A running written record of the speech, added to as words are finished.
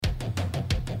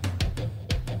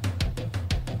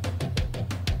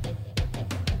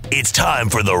It's time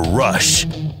for The Rush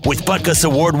with Butkus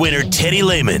Award winner Teddy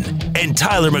Lehman and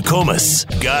Tyler McComas.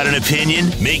 Got an opinion?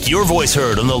 Make your voice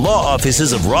heard on the law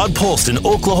offices of Rod Polston,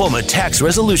 Oklahoma Tax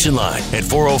Resolution Line at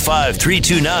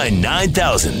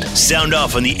 405-329-9000. Sound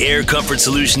off on the Air Comfort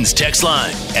Solutions text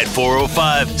line at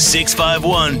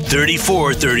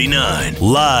 405-651-3439.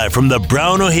 Live from the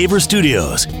Brown O'Haver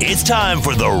Studios, it's time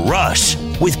for The Rush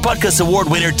with Butkus Award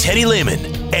winner Teddy Lehman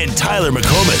and Tyler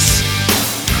McComas.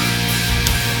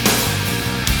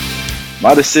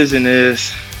 My decision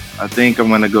is, I think I'm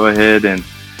going to go ahead and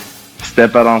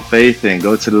step out on faith and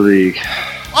go to the league.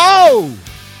 Oh!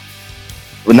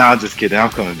 Well, no, I'm just kidding.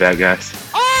 I'm coming back, guys.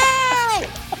 Oh!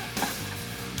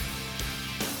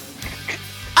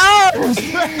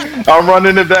 Oh! I'm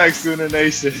running it back, Sooner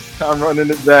Nation. I'm running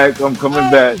it back. I'm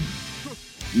coming back.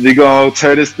 We're going to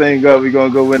tear this thing up. We're going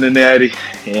to go win the Natty.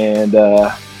 And,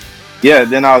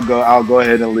 then I'll go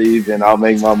ahead and leave, and I'll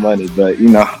make my money. But,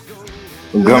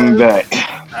 I'm coming back.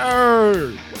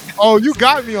 Oh, you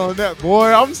got me on that,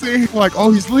 boy. I'm seeing like,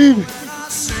 oh, he's leaving.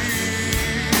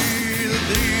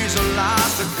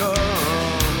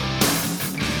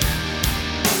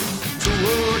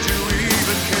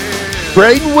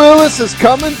 Braden Willis is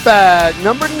coming back,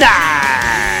 number 9.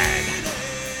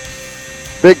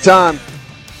 Big time.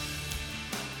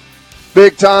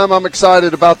 Big time. I'm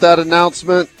excited about that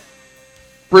announcement.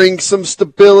 Bring some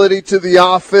stability to the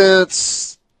offense.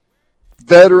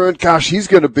 Veteran, gosh, he's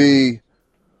going to be,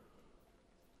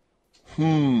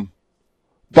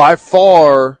 by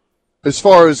far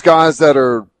as guys that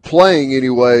are playing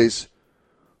anyways,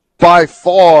 by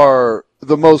far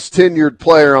the most tenured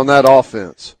player on that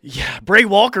offense. Yeah, Bray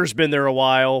Walker's been there a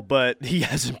while, but he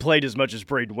hasn't played as much as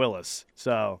Braden Willis.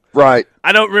 So right,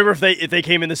 I don't remember if they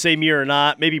came in the same year or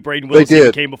not. Maybe Braden Willis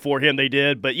even came before him. They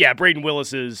did, but yeah, Braden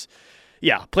Willis is.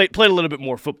 Yeah, played a little bit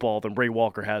more football than Bray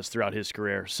Walker has throughout his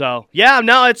career. So, yeah,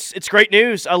 no, it's great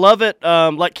news. I love it.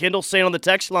 Like Kendall's saying on the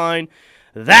text line,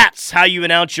 that's how you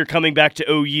announce you're coming back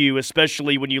to OU,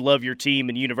 especially when you love your team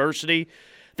and university.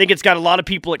 I think it's got a lot of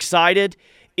people excited.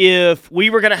 If we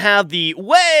were going to have the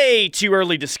way too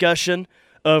early discussion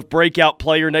of breakout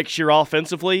player next year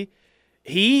offensively,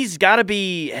 he's got to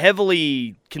be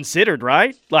heavily considered,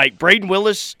 right? Like Braden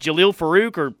Willis, Jalil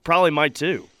Farouk are probably my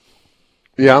two.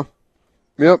 Yeah.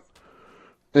 Yep.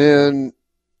 And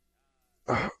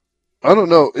I don't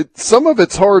know. Some of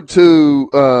it's hard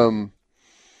to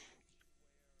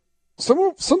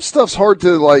some stuff's hard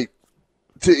to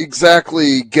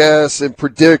exactly guess and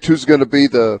predict who's going to be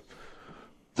the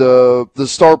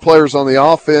star players on the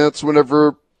offense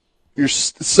whenever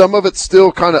some of it's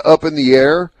still kind of up in the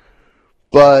air,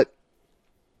 but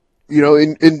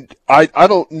I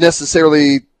don't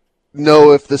necessarily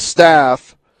know if the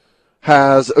staff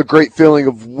has a great feeling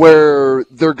of where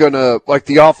they're going to,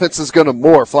 the offense is going to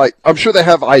morph. I'm sure they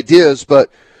have ideas,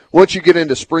 but once you get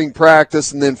into spring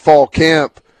practice and then fall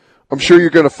camp, I'm sure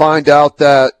you're going to find out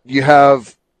that you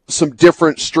have some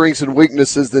different strengths and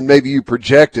weaknesses than maybe you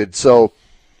projected. So,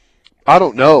 I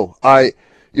don't know.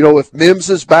 If Mims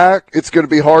is back, it's going to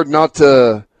be hard not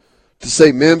to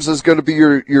say Mims is going to be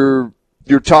your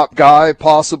top guy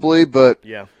possibly, but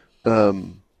yeah.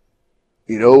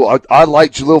 I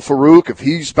like Jalil Farouk if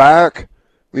he's back.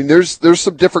 I mean, there's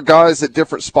some different guys at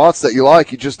different spots that you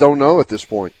like. You just don't know at this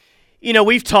point.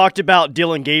 We've talked about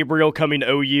Dillon Gabriel coming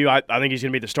to OU. I think he's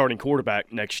going to be the starting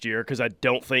quarterback next year because I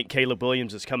don't think Caleb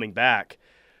Williams is coming back.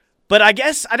 But I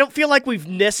guess I don't feel like we've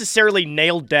necessarily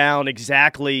nailed down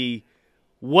exactly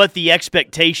what the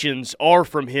expectations are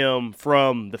from him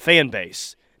from the fan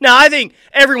base. Now, I think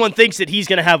everyone thinks that he's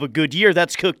going to have a good year.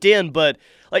 That's cooked in, but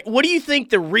what do you think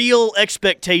the real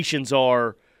expectations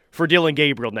are for Dillon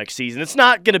Gabriel next season? It's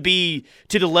not going to be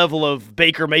to the level of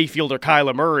Baker Mayfield or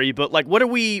Kyler Murray, but what are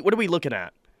we looking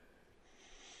at?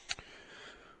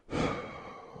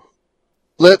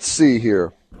 Let's see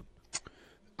here.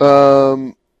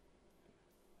 I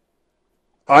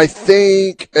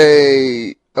think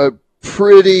a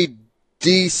pretty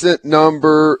decent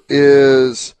number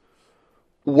is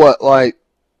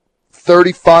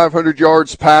 3,500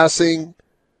 yards passing.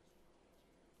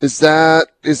 Is that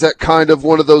kind of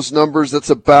one of those numbers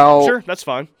that's about? Sure, that's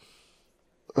fine.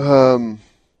 I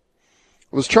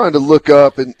was trying to look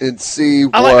up and see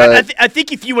what. I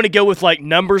think if you want to go with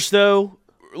numbers though,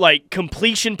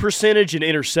 completion percentage and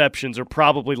interceptions are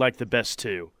probably the best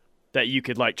two that you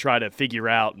could try to figure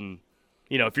out, and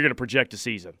if you're going to project a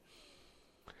season.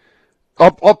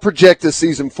 I'll project this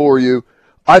season for you.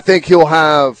 I think he'll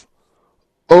have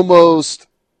almost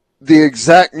the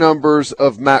exact numbers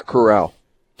of Matt Corral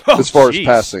as far as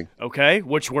passing. Okay,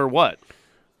 which were what?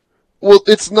 Well,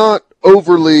 it's not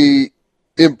overly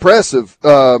impressive.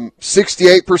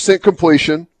 68%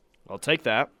 completion. I'll take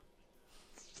that.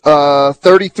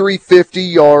 3,350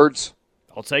 yards.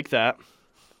 I'll take that.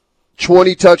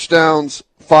 20 touchdowns,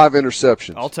 5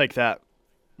 interceptions. I'll take that.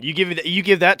 You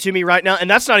give that to me right now, and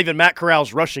that's not even Matt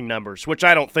Corral's rushing numbers, which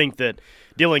I don't think that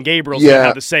Dillon Gabriel's going to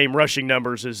have the same rushing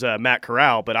numbers as Matt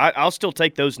Corral, but I'll still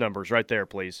take those numbers right there,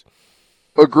 please.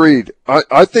 Agreed.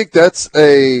 I think that's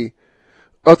a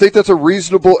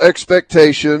reasonable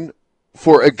expectation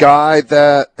for a guy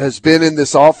that has been in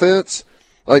this offense.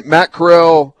 Like Matt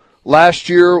Corral last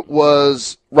year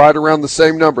was right around the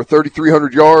same number,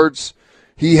 3,300 yards.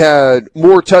 He had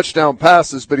more touchdown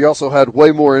passes, but he also had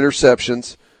way more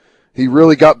interceptions. He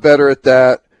really got better at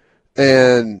that.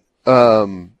 And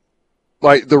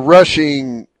like the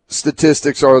rushing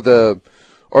statistics are the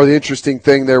interesting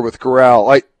thing there with Corral.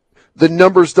 Like the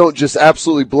numbers don't just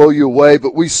absolutely blow you away,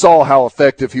 but we saw how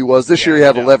effective he was. This year he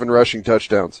had 11 rushing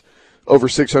touchdowns, over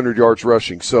 600 yards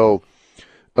rushing. So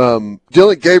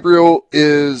Dillon Gabriel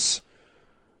he's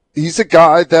a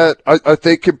guy that I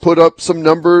think can put up some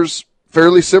numbers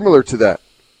fairly similar to that.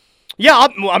 Yeah,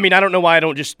 I mean, I don't know why I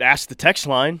don't just ask the text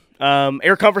line.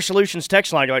 Air Comfort Solutions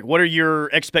text line, like, what are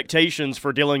your expectations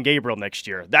for Dillon Gabriel next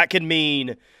year? That could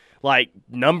mean, like,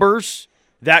 numbers.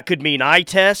 That could mean eye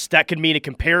tests. That could mean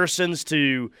comparisons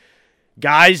to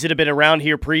guys that have been around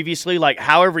here previously. Like,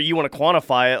 however you want to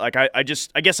quantify it. Like, I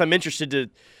guess I'm interested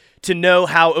to know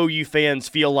how OU fans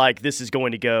feel like this is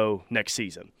going to go next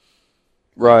season.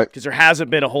 Right. Because there hasn't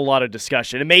been a whole lot of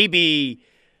discussion. And maybe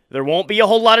there won't be a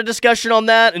whole lot of discussion on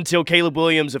that until Caleb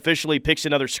Williams officially picks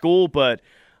another school, but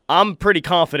I'm pretty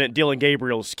confident Dillon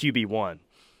Gabriel's QB1.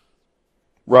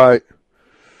 Right.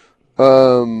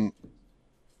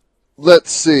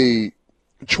 Let's see.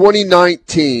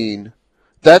 2019,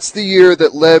 that's the year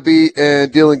that Lebby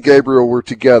and Dillon Gabriel were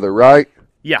together, right?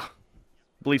 Yeah,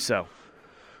 believe so.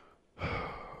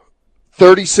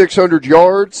 3,600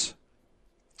 yards,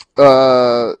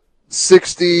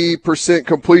 60%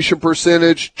 completion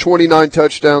percentage, 29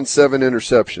 touchdowns, 7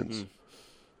 interceptions.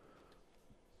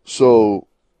 So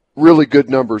really good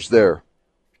numbers there.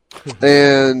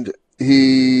 And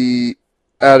he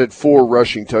added 4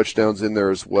 rushing touchdowns in there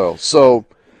as well. So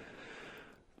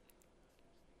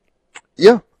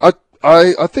yeah, I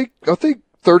think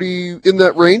 30 in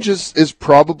that range is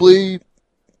probably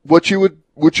what you would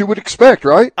expect,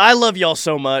 right? I love y'all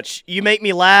so much. You make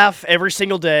me laugh every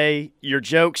single day. Your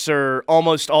jokes are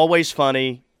almost always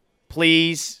funny.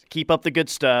 Please keep up the good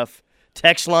stuff.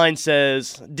 Text line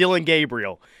says, Dillon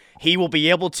Gabriel, he will be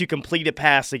able to complete a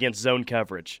pass against zone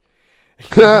coverage.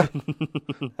 I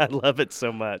love it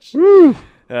so much.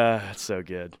 It's so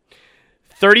good.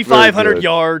 3,500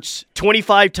 yards,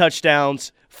 25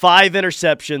 touchdowns, 5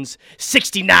 interceptions,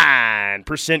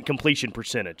 69% completion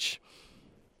percentage.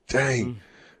 Dang.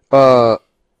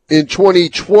 In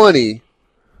 2020,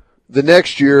 the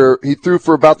next year, he threw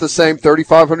for about the same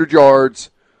 3,500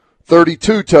 yards,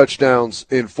 32 touchdowns,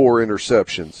 and 4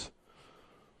 interceptions.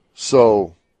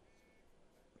 So,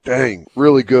 dang,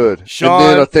 really good. Sean,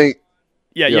 and then I think...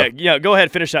 Yeah. Go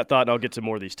ahead, finish that thought, and I'll get to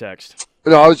more of these texts.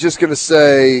 No, I was just going to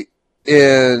say,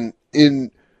 in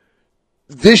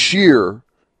this year,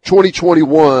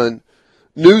 2021,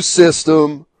 new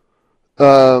system,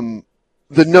 the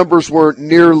numbers weren't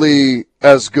nearly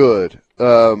as good.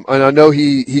 And I know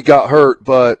he got hurt,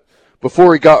 but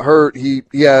before he got hurt, he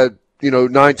had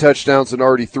 9 touchdowns and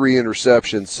already 3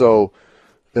 interceptions. So,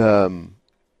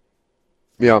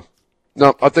 yeah.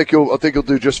 No, I think he'll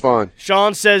do just fine.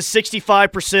 Sean says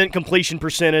 65% completion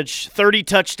percentage, 30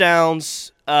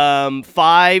 touchdowns,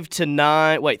 5 to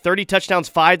 9. Wait, 30 touchdowns,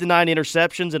 5 to 9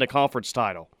 interceptions, and a conference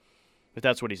title. If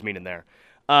that's what he's meaning there.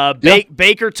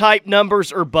 Baker type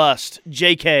numbers or bust.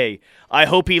 JK, I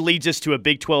hope he leads us to a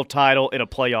Big 12 title and a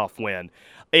playoff win.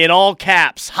 In all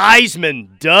caps,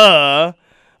 Heisman, duh.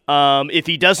 If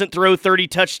he doesn't throw 30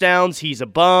 touchdowns, he's a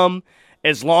bum.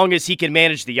 As long as he can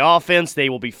manage the offense, they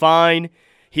will be fine.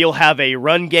 He'll have a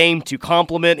run game to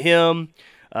complement him.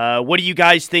 What do you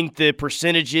guys think the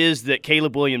percentage is that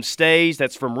Caleb Williams stays?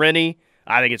 That's from Rennie.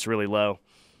 I think it's really low.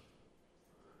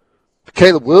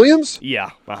 Caleb Williams?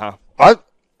 Yeah.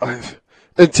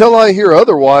 Until I hear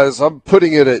otherwise, I'm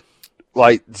putting it at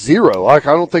like 0. Like,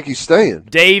 I don't think he's staying.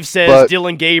 Dave says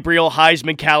Dillon Gabriel,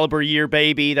 Heisman caliber year,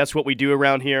 baby. That's what we do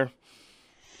around here.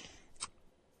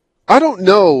 I don't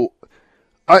know.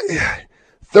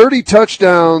 30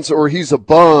 touchdowns or he's a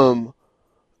bum.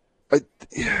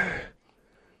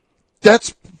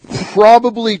 That's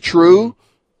probably true.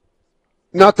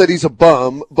 Not that he's a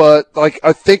bum, but like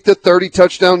I think the 30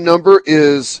 touchdown number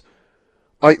is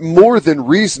like more than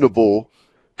reasonable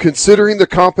considering the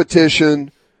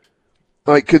competition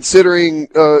like considering,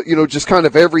 just kind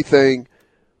of everything.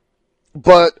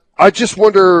 But I just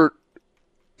wonder,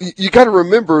 you got to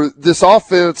remember this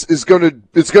offense it's going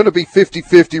to be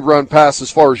 50-50 run pass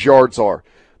as far as yards are.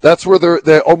 That's where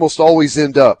they almost always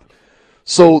end up.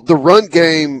 So the run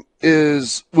game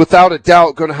is without a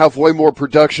doubt going to have way more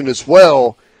production as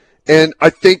well. And I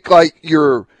think like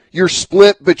your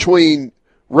split between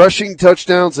rushing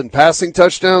touchdowns and passing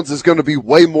touchdowns is going to be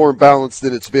way more balanced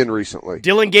than it's been recently.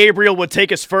 Dillon Gabriel would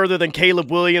take us further than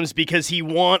Caleb Williams because he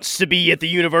wants to be at the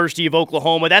University of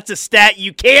Oklahoma. That's a stat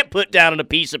you can't put down on a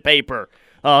piece of paper.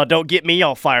 Don't get me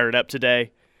all fired up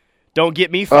today. Don't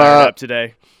get me fired up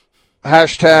today.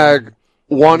 Hashtag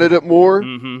wanted it more.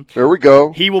 Mm-hmm. There we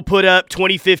go. He will put up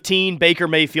 2015 Baker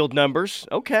Mayfield numbers.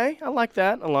 Okay, I like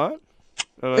that a lot.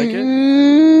 I like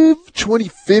it.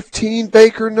 2015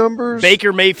 Baker numbers?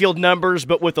 Baker Mayfield numbers,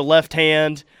 but with the left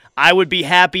hand. I would be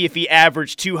happy if he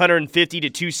averaged 250 to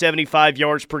 275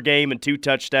 yards per game and 2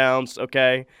 touchdowns,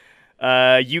 okay?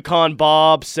 Yukon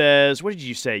Bob says, what did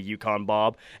you say, Yukon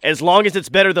Bob? As long as it's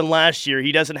better than last year,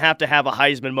 he doesn't have to have a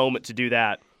Heisman moment to do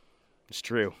that. It's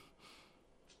true.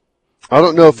 I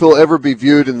don't know if he'll ever be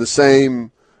viewed in the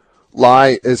same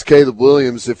light as Caleb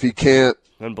Williams if he can't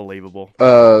unbelievable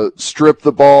strip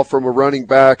the ball from a running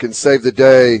back and save the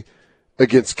day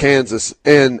against Kansas,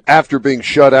 and after being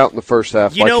shut out in the first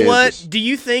half by Kansas. You know what? Do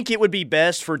you think it would be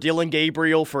best for Dillon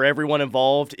Gabriel, for everyone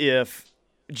involved, if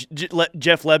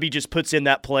Jeff Lebby just puts in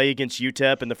that play against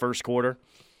UTEP in the first quarter?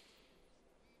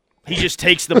 He just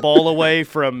takes the ball away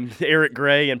from Eric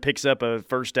Gray and picks up a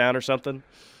first down or something?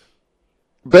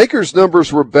 Baker's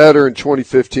numbers were better in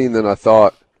 2015 than I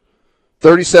thought.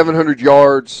 3,700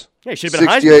 yards. Yeah, he should have been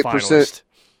a Heisman finalist.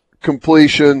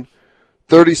 Completion,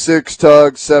 36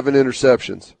 tugs, 7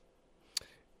 interceptions.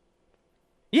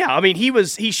 Yeah, I mean,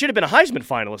 he should have been a Heisman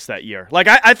finalist that year. Like,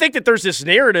 I think that there's this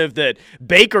narrative that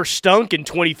Baker stunk in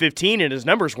 2015 and his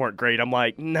numbers weren't great. I'm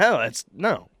like, no,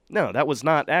 that was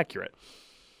not accurate.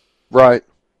 Right.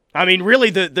 I mean, really,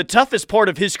 the toughest part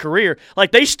of his career,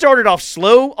 like, they started off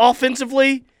slow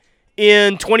offensively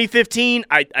in 2015,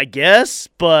 I guess,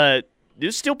 but it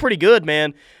was still pretty good,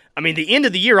 man. I mean, the end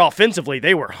of the year offensively,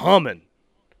 they were humming.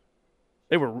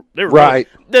 They were right.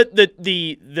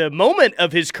 The moment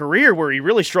of his career where he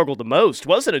really struggled the most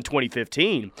wasn't in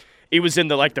 2015. It was in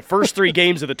the first 3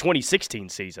 games of the 2016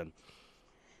 season.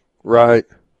 Right.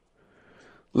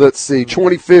 Let's see.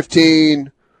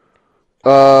 2015,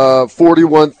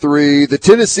 41-3. The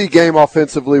Tennessee game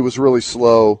offensively was really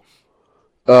slow.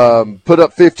 Put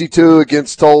up 52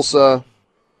 against Tulsa.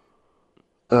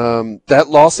 That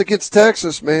loss against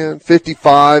Texas, man,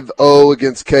 55-0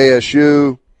 against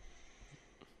KSU.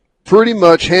 Pretty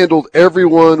much handled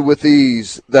everyone with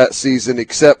ease that season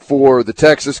except for the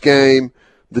Texas game,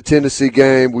 the Tennessee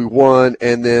game. We won,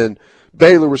 and then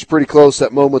Baylor was pretty close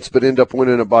at moments but ended up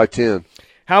winning it by 10.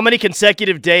 How many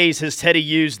consecutive days has Teddy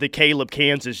used the Caleb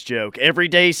Kansas joke? Every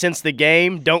day since the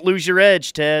game? Don't lose your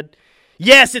edge, Ted.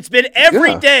 Yes, it's been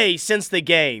every day since the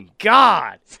game.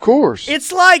 God. Of course.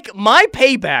 It's like my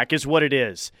payback is what it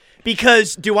is.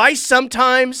 Because do I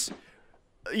sometimes,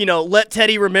 let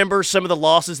Teddy remember some of the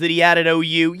losses that he had at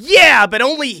OU? Yeah, but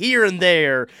only here and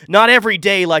there. Not every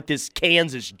day like this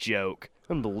Kansas joke.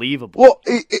 Unbelievable. Well,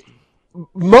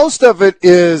 most of it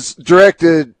is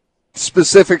directed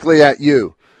specifically at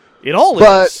you. It all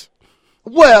is.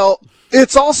 Well,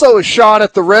 it's also a shot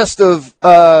at the rest of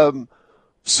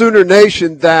Sooner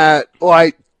Nation that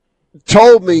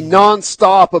told me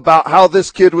nonstop about how this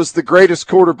kid was the greatest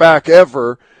quarterback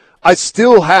ever. I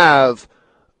still have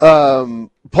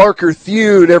Parker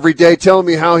Thune every day telling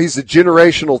me how he's a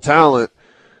generational talent,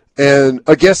 and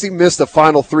I guess he missed the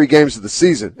final 3 games of the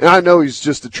season. And I know he's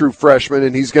just a true freshman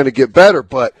and he's going to get better,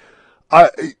 but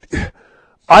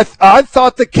I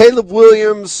thought that Caleb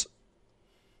Williams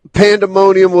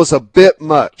pandemonium was a bit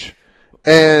much,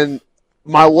 and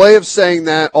my way of saying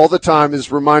that all the time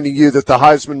is reminding you that the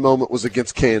Heisman moment was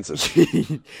against Kansas.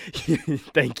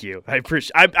 Thank you. I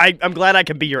appreciate. I'm glad I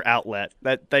can be your outlet.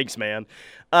 Thanks, man.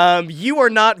 You are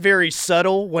not very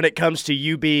subtle when it comes to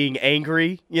you being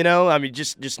angry. I mean,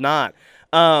 just not.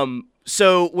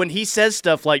 So when he says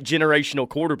stuff like generational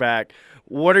quarterback,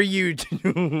 what are you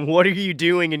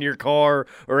doing in your car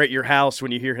or at your house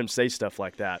when you hear him say stuff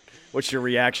like that? What's your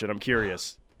reaction? I'm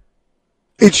curious.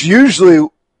 It's usually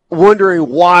wondering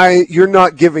why you're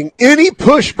not giving any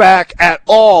pushback at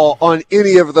all on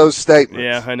any of those statements.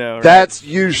 Yeah, I know. Right? That's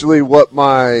usually what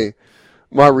my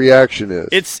reaction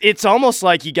is. It's almost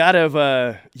like you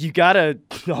gotta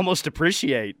almost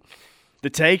appreciate the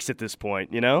takes at this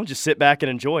point. Just sit back and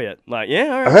enjoy it. Like,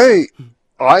 yeah,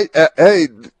 all right. Hey,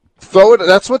 throw it.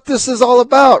 That's what this is all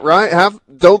about, right?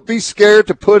 Don't be scared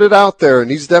to put it out there,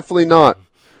 and he's definitely not.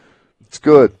 It's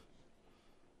good.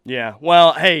 Yeah,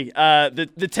 well, hey,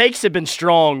 the takes have been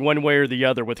strong one way or the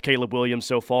other with Caleb Williams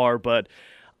so far, but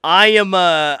I'm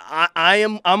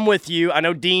with you. I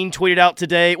know Dean tweeted out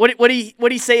today. What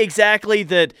did he say exactly,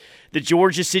 that the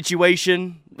Georgia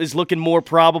situation is looking more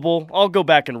probable? I'll go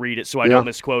back and read it so I don't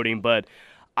misquote him, but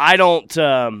I don't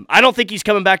think he's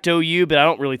coming back to OU, but I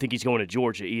don't really think he's going to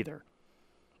Georgia either.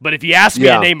 But if you ask me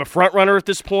to name a front runner at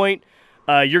this point,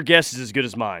 your guess is as good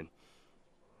as mine.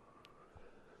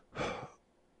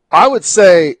 I would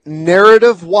say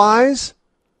narrative-wise,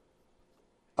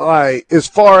 as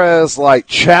far as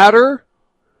chatter,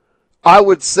 I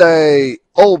would say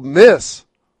Ole Miss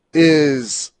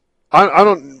is. I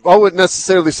wouldn't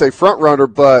necessarily say front runner,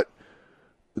 but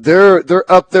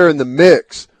they're up there in the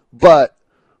mix. But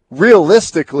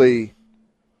realistically,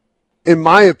 in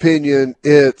my opinion,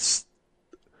 it's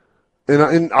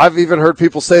and I've even heard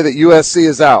people say that USC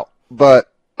is out, but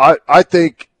I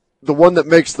think the one that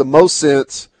makes the most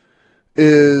sense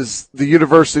is the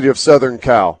University of Southern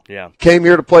Cal. Yeah. Came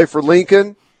here to play for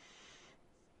Lincoln.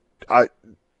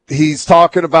 He's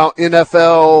talking about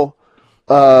NFL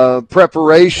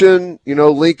preparation.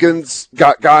 Lincoln's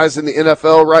got guys in the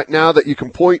NFL right now that you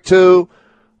can point to.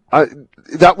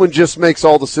 That one just makes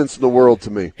all the sense in the world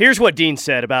to me. Here's what Dean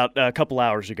said about a couple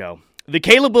hours ago. The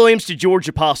Caleb Williams to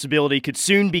Georgia possibility could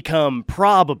soon become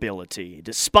probability.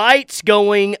 Despite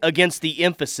going against the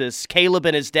emphasis Caleb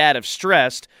and his dad have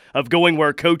stressed of going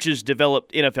where coaches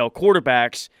developed NFL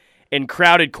quarterbacks and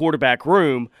crowded quarterback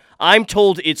room, I'm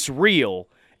told it's real,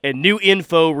 and new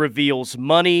info reveals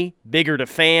money bigger to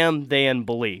fam than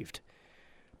believed.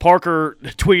 Parker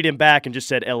tweeted him back and just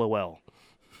said, LOL.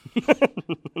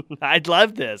 I'd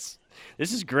love this.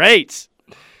 This is great.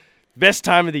 Best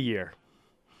time of the year.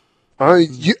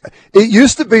 It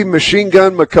used to be Machine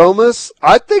Gun McComas.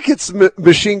 I think it's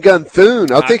Machine Gun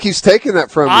Thune. I think he's taken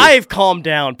that from you. I've calmed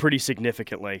down pretty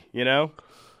significantly, I don't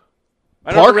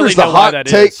Parker's really the know why hot that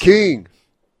take is. king.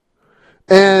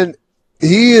 And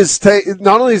he is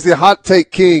not only is the hot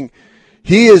take king,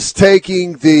 he is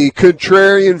taking the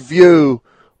contrarian view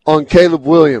on Caleb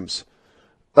Williams.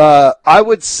 I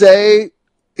would say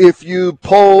if you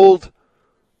polled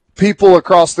people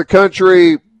across the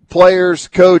country, players,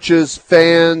 coaches,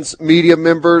 fans, media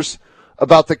members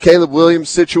about the Caleb Williams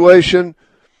situation,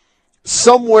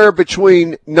 somewhere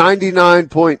between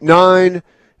 99.9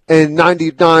 and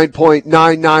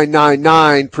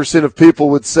 99.9999% of people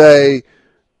would say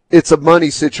it's a money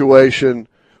situation.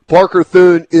 Parker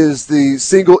Thune is the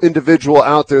single individual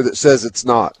out there that says it's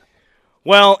not.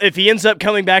 Well, if he ends up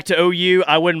coming back to OU,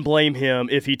 I wouldn't blame him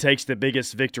if he takes the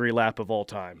biggest victory lap of all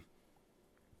time.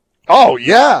 Oh,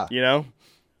 yeah. Like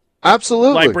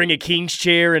Absolutely. bring a king's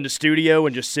chair into studio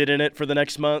and just sit in it for the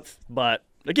next month. But,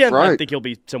 again, I think he'll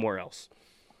be somewhere else.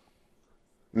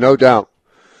 No doubt.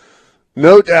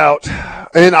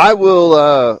 And I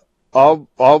will I'll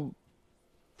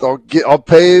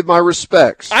pay my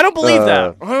respects. I don't believe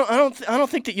that. I don't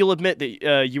think that you'll admit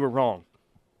that you were wrong.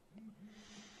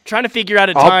 Trying to figure out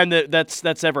a time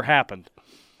that's ever happened.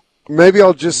 Maybe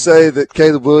I'll just say that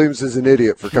Caleb Williams is an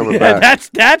idiot for coming back.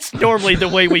 That's normally the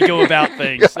way we go about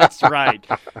things. That's right.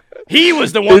 He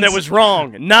was the one that was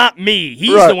wrong, not me.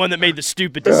 He's the one that made the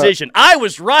stupid decision. I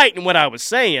was right in what I was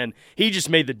saying. He just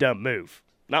made the dumb move.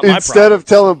 Not my problem. Instead of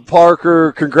telling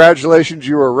Parker, congratulations,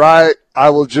 you were right, I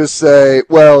will just say,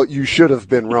 well, you should have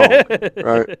been wrong.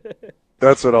 Right?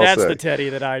 That's what I'll say. That's the Teddy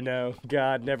that I know.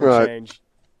 God, never changed.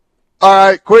 All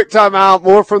right, quick timeout.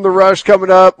 More from The Rush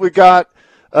coming up. We got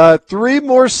 3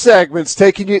 more segments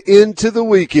taking you into the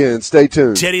weekend. Stay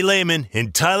tuned. Teddy Lehman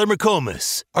and Tyler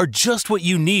McComas are just what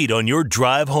you need on your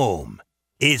drive home.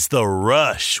 It's The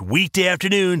Rush, weekday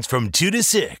afternoons from 2 to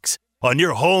 6 on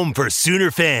your home for Sooner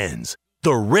fans,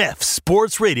 the Ref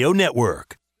Sports Radio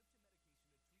Network.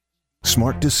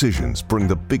 Smart decisions bring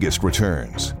the biggest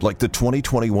returns, like the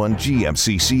 2021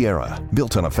 GMC Sierra,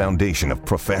 built on a foundation of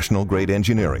professional-grade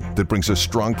engineering that brings a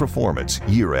strong performance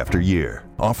year after year.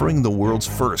 Offering the world's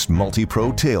first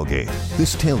multi-pro tailgate,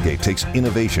 this tailgate takes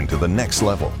innovation to the next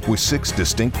level with 6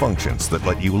 distinct functions that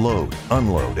let you load,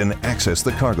 unload, and access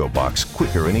the cargo box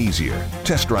quicker and easier.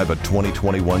 Test drive a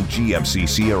 2021 GMC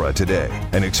Sierra today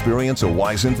and experience a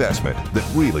wise investment that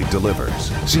really delivers.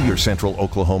 See your Central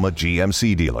Oklahoma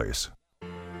GMC dealers.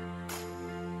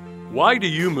 Why do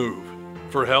you move?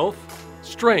 For health,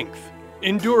 strength,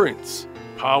 endurance,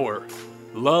 power.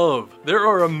 Love. There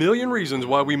are a million reasons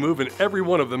why we move, and every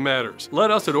one of them matters.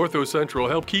 Let us at Ortho Central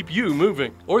help keep you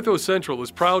moving. Ortho Central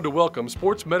is proud to welcome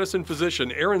sports medicine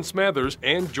physician Aaron Smathers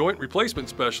and joint replacement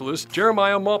specialist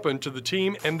Jeremiah Maupin to the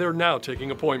team, and they're now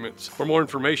taking appointments. For more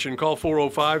information, call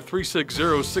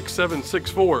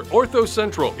 405-360-6764. Ortho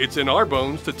Central. It's in our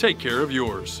bones to take care of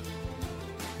yours.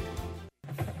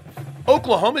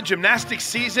 Oklahoma gymnastics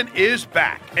season is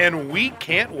back, and we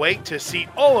can't wait to see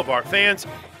all of our fans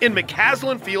in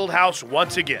McCaslin Fieldhouse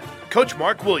once again. Coach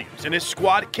Mark Williams and his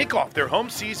squad kick off their home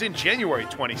season January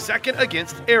 22nd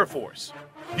against Air Force.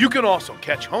 You can also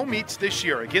catch home meets this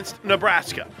year against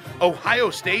Nebraska, Ohio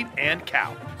State, and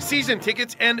Cal. Season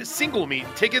tickets and single meet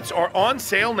tickets are on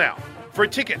sale now. For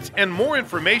tickets and more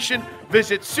information,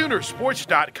 visit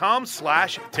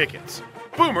Soonersports.com/tickets.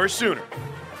 Boomer Sooner.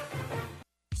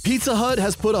 Pizza Hut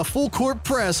has put a full-court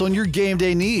press on your game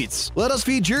day needs. Let us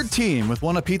feed your team with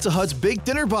one of Pizza Hut's big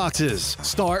dinner boxes.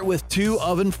 Start with 2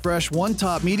 oven-fresh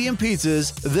one-top medium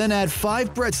pizzas, then add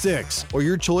 5 breadsticks, or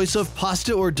your choice of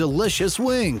pasta or delicious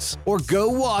wings. Or go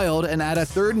wild and add a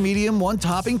 3rd medium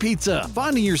one-topping pizza.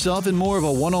 Finding yourself in more of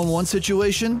a one-on-one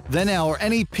situation? Then our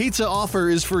any pizza offer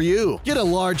is for you. Get a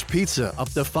large pizza, up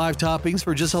to 5 toppings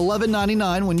for just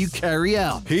 $11.99 when you carry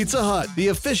out. Pizza Hut, the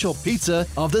official pizza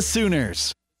of the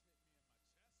Sooners.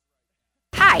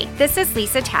 Hi, this is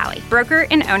Lisa Talley, broker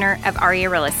and owner of Aria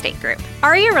Real Estate Group.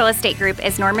 Aria Real Estate Group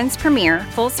is Norman's premier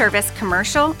full-service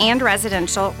commercial and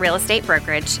residential real estate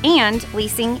brokerage and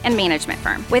leasing and management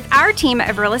firm. With our team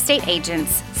of real estate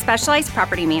agents, specialized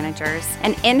property managers,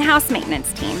 and in-house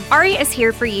maintenance team, Aria is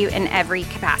here for you in every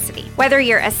capacity. Whether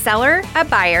you're a seller, a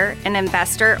buyer, an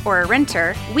investor, or a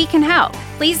renter, we can help.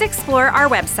 Please explore our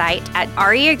website at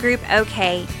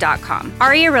ariagroupok.com.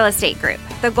 Aria Real Estate Group,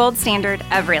 the gold standard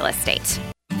of real estate.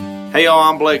 Hey y'all,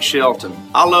 I'm Blake Shelton.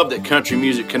 I love that country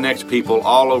music connects people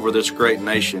all over this great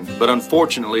nation, but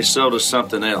unfortunately so does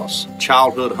something else,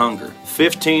 childhood hunger.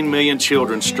 15 million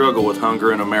children struggle with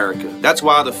hunger in America. That's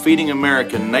why the Feeding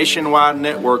America nationwide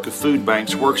network of food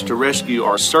banks works to rescue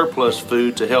our surplus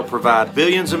food to help provide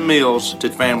billions of meals to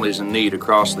families in need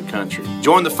across the country.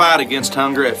 Join the fight against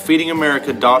hunger at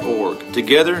feedingamerica.org.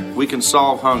 Together, we can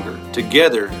solve hunger.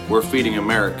 Together, we're Feeding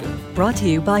America. Brought to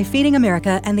you by Feeding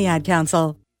America and the Ad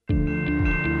Council.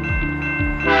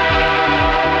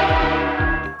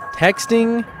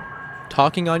 Texting,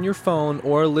 talking on your phone,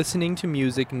 or listening to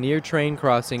music near train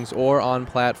crossings or on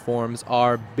platforms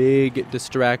are big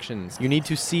distractions. You need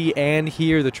to see and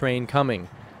hear the train coming.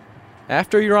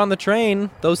 After you're on the train,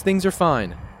 those things are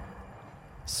fine.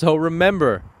 So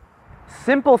remember,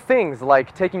 simple things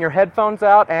like taking your headphones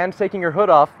out and taking your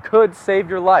hood off could save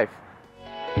your life.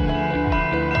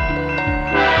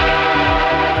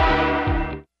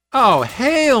 Oh,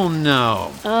 hell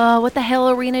no. What the hell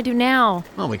are we gonna do now?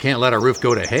 Well, we can't let our roof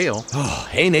go to hail. Oh,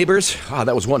 hey neighbors.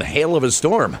 That was one hail of a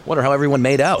storm. Wonder how everyone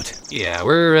made out. Yeah,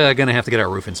 we're gonna have to get our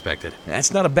roof inspected.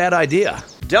 That's not a bad idea.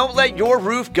 Don't let your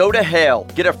roof go to hail.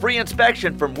 Get a free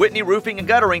inspection from Whitney Roofing and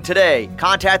Guttering today.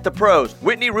 Contact the pros,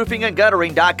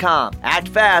 WhitneyRoofingandGuttering.com. Act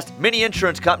fast. Many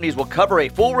insurance companies will cover a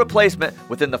full replacement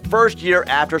within the first year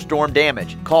after storm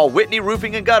damage. Call Whitney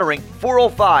Roofing and Guttering,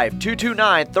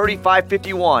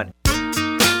 405-229-3551.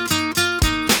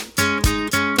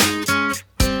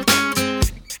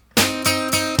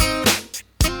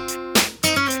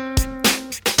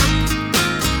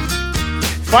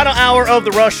 Final hour of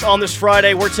The Rush on this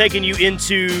Friday. We're taking you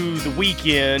into the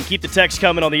weekend. Keep the text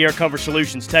coming on the Air Comfort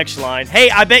Solutions text line. Hey,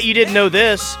 I bet you didn't know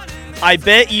this. I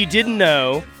bet you didn't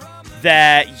know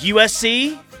that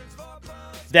USC,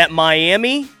 that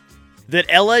Miami, that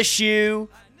LSU,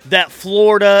 that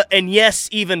Florida, and yes,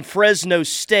 even Fresno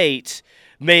State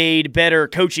made better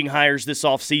coaching hires this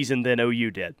offseason than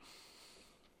OU did.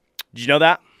 Did you know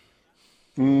that?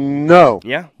 No.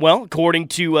 Yeah, well, according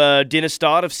to Dennis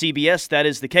Dodd of CBS, that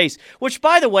is the case. Which,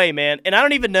 by the way, man, and I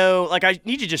don't even know, like, I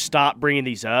need to just stop bringing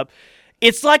these up.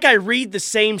 It's like I read the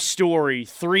same story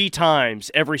 3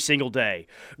 times every single day.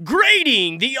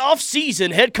 Grading the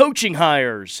offseason head coaching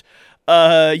hires.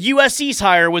 USC's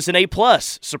hire was an A+.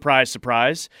 Surprise,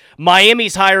 surprise.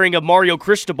 Miami's hiring of Mario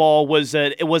Cristobal was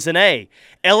an A.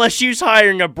 LSU's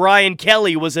hiring of Brian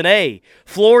Kelly was an A.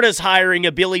 Florida's hiring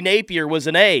of Billy Napier was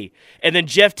an A. And then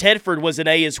Jeff Tedford was an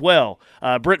A as well.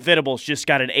 Brent Venables just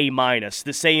got an A-,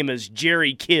 the same as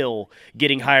Jerry Kill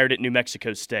getting hired at New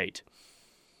Mexico State.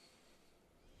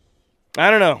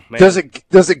 I don't know, man.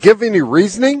 Does it give any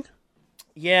reasoning?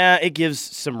 Yeah, it gives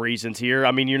some reasons here.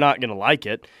 I mean, you're not going to like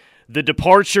it. The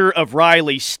departure of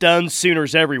Riley stunned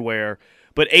Sooners everywhere,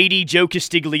 but AD Joe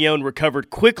Castiglione recovered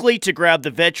quickly to grab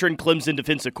the veteran Clemson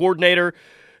defensive coordinator,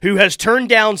 who has turned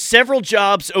down several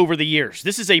jobs over the years.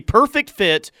 This is a perfect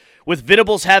fit, with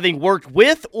Venables having worked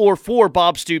with or for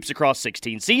Bob Stoops across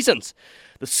 16 seasons.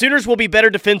 The Sooners will be better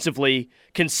defensively,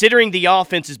 considering the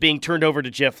offense is being turned over to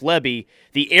Jeff Lebby.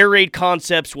 The air raid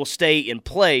concepts will stay in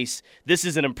place. This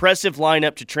is an impressive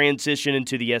lineup to transition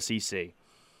into the SEC.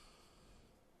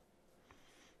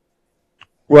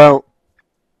 Well,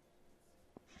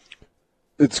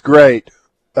 it's great.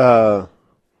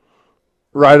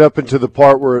 Right up into the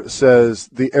part where it says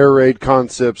the air raid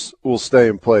concepts will stay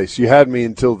in place. You had me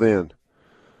until then.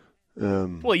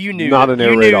 Well, you knew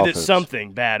that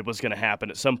something bad was going to happen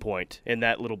at some point in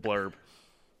that little blurb.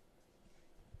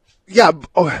 Yeah,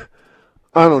 I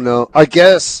don't know. I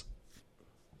guess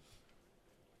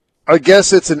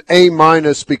it's an A-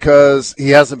 because he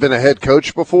hasn't been a head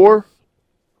coach before.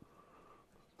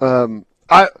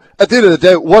 At the end of the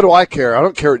day, what do I care? I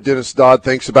don't care what Dennis Dodd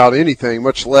thinks about anything,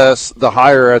 much less the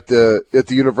hire at the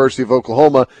University of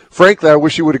Oklahoma. Frankly, I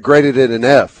wish he would have graded it an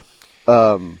F.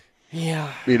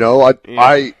 Yeah. You know,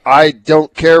 I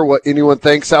don't care what anyone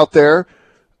thinks out there.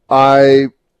 I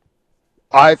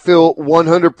feel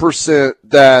 100%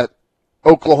 that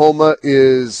Oklahoma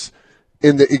is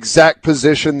in the exact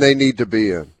position they need to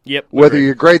be in. Yep. Whether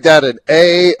you grade that an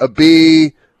A, a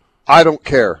B, I don't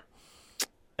care.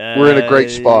 We're in a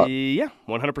great spot. Yeah,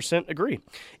 100% agree.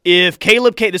 If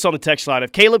Caleb came, this on the text line,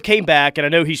 if Caleb came back, and I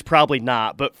know he's probably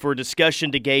not, but for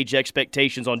discussion to gauge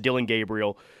expectations on Dillon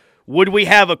Gabriel, would we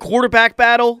have a quarterback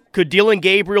battle? Could Dillon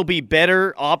Gabriel be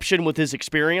better option with his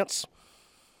experience?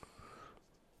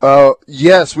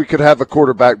 Yes, we could have a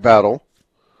quarterback battle.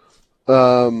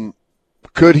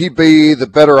 Could he be the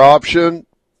better option?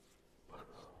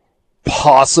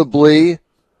 Possibly.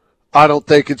 I don't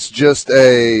think it's just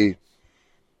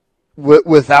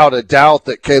without a doubt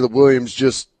that Caleb Williams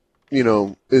just,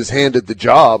 is handed the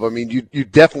job. I mean, you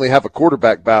definitely have a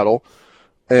quarterback battle,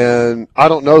 and I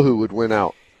don't know who would win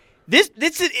out.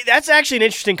 That's actually an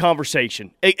interesting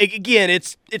conversation. Again,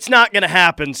 it's not going to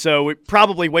happen, so we're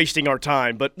probably wasting our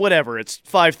time. But whatever, it's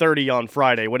 5:30 on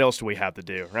Friday. What else do we have to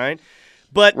do, right?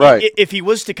 But if he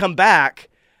was to come back,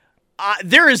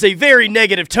 there is a very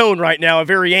negative tone right now, a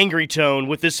very angry tone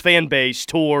with this fan base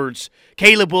towards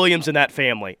Caleb Williams and that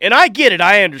family. And I get it,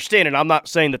 I understand it. I'm not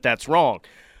saying that that's wrong.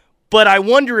 But I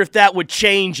wonder if that would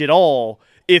change at all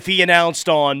if he announced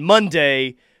on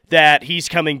Monday that he's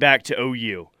coming back to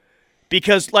OU.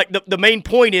 Because, the main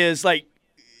point is,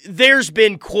 there's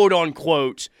been,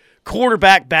 quote-unquote,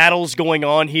 quarterback battles going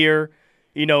on here,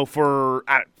 for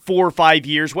 4 or 5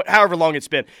 years, however long it's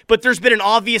been. But there's been an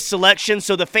obvious selection,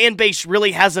 so the fan base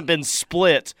really hasn't been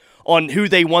split on who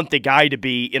they want the guy to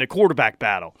be in a quarterback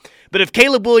battle. But if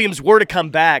Caleb Williams were to come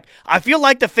back, I feel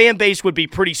like the fan base would be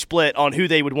pretty split on who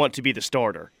they would want to be the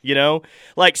starter,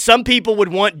 some people would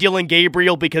want Dillon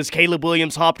Gabriel because Caleb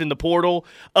Williams hopped in the portal.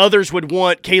 Others would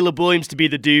want Caleb Williams to be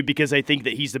the dude because they think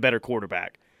that he's the better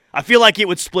quarterback. I feel like it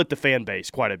would split the fan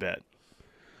base quite a bit.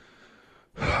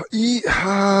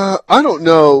 I don't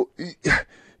know.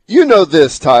 You know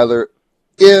this, Tyler.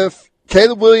 If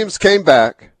Caleb Williams came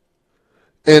back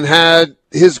and had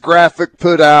his graphic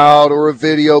put out or a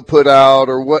video put out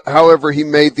or however he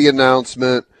made the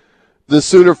announcement, the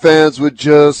Sooner fans would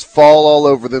just fall all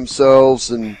over themselves.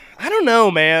 And I don't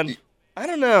know, man. I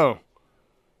don't know.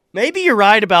 Maybe you're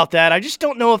right about that. I just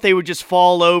don't know if they would just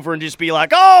fall over and just be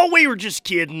like, oh, we were just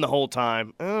kidding the whole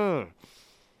time.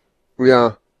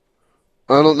 Yeah.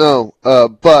 I don't know.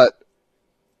 But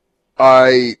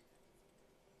I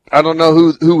don't know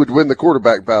who would win the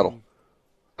quarterback battle.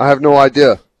 I have no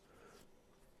idea.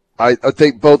 I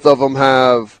think both of them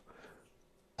have,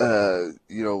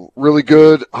 really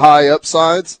good high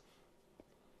upsides.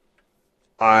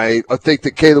 I think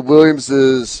that Caleb Williams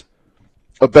is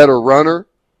a better runner.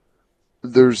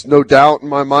 There's no doubt in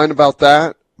my mind about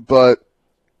that. But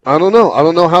I don't know. I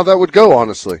don't know how that would go,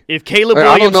 honestly. If Caleb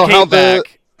Williams came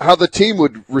back, how the team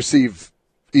would receive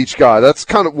each guy. That's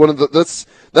kind of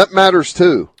that matters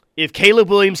too. If Caleb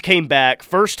Williams came back,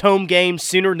 first home game,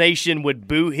 Sooner Nation would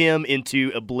boo him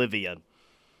into oblivion.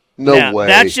 No way.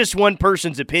 That's just one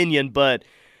person's opinion, but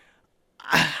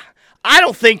I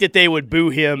don't think that they would boo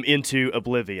him into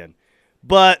oblivion.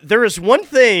 But there is one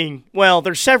thing,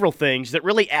 there's several things that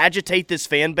really agitate this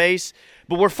fan base,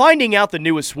 but we're finding out the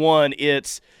newest one.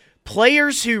 It's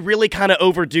players who really kind of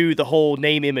overdo the whole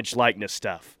name, image, likeness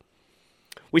stuff.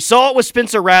 We saw it with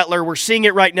Spencer Rattler. We're seeing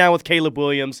it right now with Caleb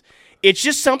Williams. It's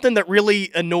just something that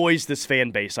really annoys this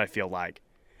fan base, I feel like.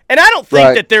 And I don't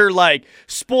think that they're,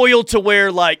 spoiled to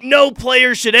where, no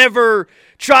player should ever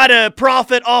try to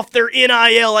profit off their NIL.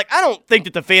 I don't think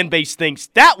that the fan base thinks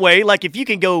that way. If you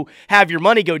can go have your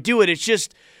money, go do it. It's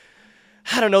just,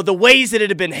 I don't know, the ways that it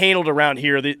had been handled around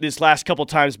here this last couple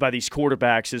times by these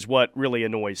quarterbacks is what really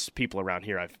annoys people around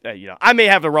here. I may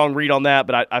have the wrong read on that,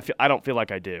 but I don't feel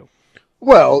like I do.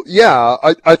 Well, yeah,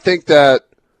 I think that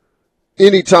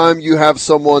anytime you have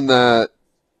someone that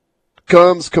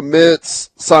comes,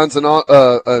 commits, signs a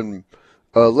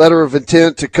letter of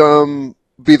intent to come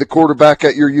be the quarterback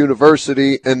at your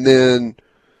university, and then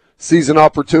sees an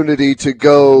opportunity to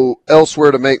go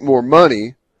elsewhere to make more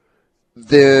money,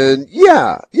 then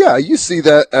yeah, you see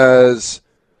that as,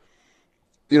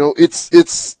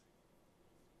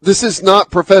 this is not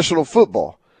professional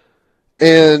football.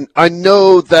 And I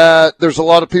know that there's a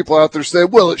lot of people out there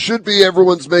saying, well, it should be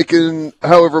everyone's making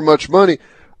however much money.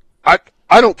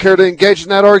 I don't care to engage in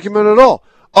that argument at all.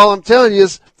 All I'm telling you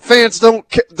is fans don't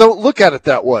look at it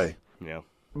that way. Yeah.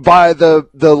 By the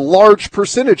large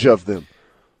percentage of them.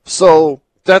 So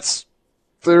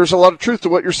there's a lot of truth to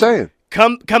what you're saying.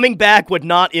 Coming back would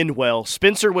not end well.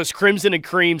 Spencer was crimson and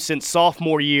cream since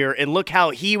sophomore year, and look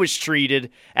how he was treated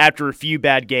after a few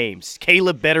bad games.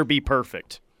 Caleb better be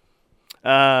perfect.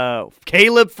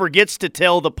 Caleb forgets to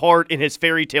tell the part in his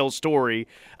fairy tale story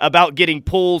about getting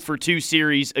pulled for 2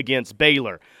 series against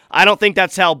Baylor. I don't think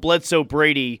that's how Bledsoe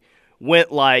Brady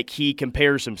went like he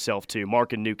compares himself to.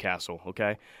 Mark in Newcastle,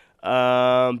 okay?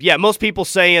 Most people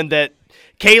saying that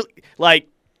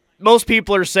most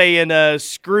people are saying,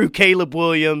 screw Caleb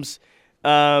Williams,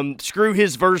 screw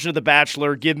his version of The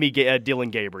Bachelor, give me Dylan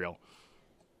Gabriel.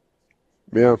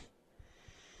 Yeah.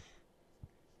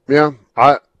 Yeah,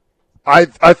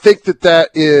 I think that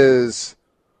is,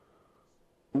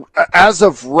 as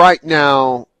of right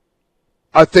now,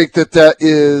 I think that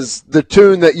is the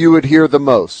tune that you would hear the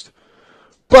most.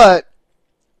 But,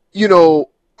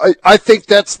 I think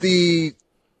that's the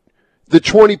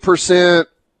 20%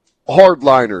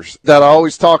 hardliners that I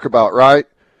always talk about, right?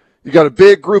 You got a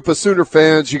big group of Sooner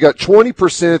fans. You got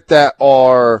 20% that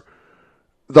are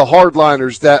the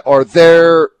hardliners that are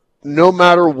there no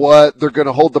matter what. They're going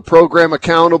to hold the program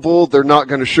accountable. They're not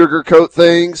going to sugarcoat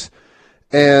things.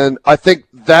 And I think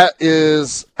that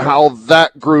is how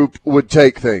that group would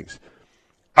take things.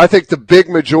 I think the big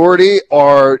majority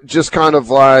are just kind of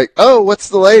like, oh, what's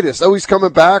the latest? Oh, he's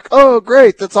coming back. Oh,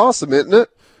 great. That's awesome, isn't it?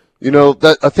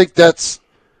 I think that's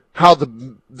how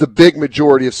the big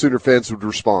majority of Sooner fans would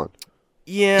respond.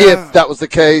 Yeah. If that was the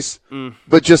case.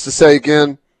 But just to say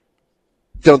again,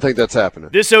 don't think that's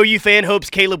happening. This OU fan hopes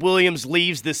Caleb Williams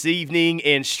leaves this evening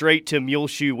and straight to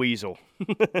Muleshoe Weasel.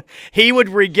 He would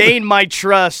regain my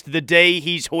trust the day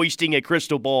he's hoisting a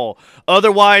crystal ball.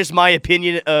 Otherwise, my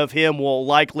opinion of him will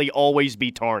likely always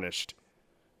be tarnished.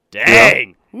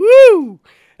 Dang. Yep. Woo!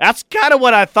 That's kind of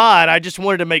what I thought. I just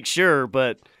wanted to make sure,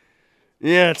 but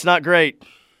yeah, it's not great.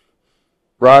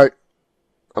 Right.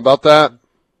 How about that?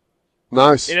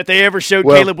 Nice. And if they ever showed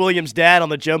Caleb Williams' dad on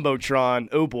the Jumbotron,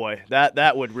 oh boy,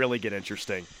 that would really get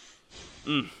interesting.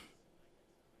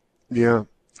 Yeah.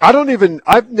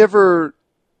 I've never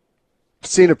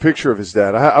seen a picture of his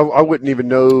dad. I wouldn't even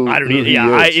know. I don't either.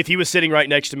 Yeah, if he was sitting right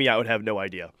next to me, I would have no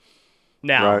idea.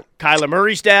 Now, Kyler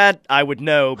Murray's dad, I would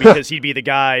know because he'd be the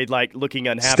guy like looking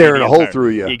unhappy. Staring a hole through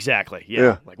you. Exactly.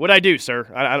 Yeah. Like, what'd I do,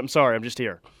 sir? I'm sorry. I'm just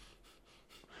here.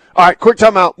 All right, quick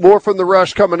timeout. More from The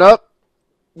Rush coming up.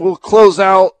 We'll close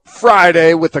out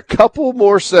Friday with a couple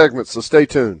more segments, so stay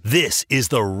tuned. This is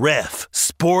the Ref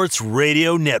Sports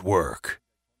Radio Network.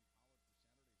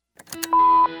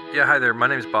 Yeah, hi there. My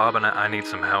name is Bob, and I need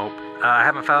some help. I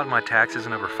haven't filed my taxes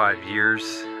in over 5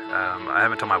 years. I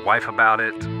haven't told my wife about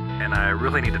it, and I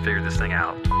really need to figure this thing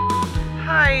out.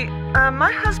 Hi,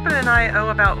 my husband and I owe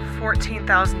about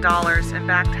 $14,000 in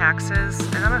back taxes,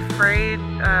 and I'm afraid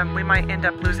we might end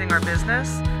up losing our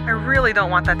business. I really don't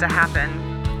want that to happen.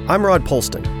 I'm Rod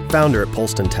Polston, founder at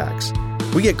Polston Tax.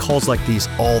 We get calls like these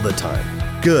all the time.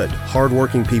 Good,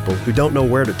 hardworking people who don't know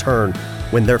where to turn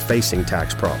when they're facing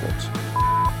tax problems.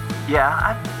 Yeah,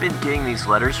 I've been getting these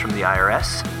letters from the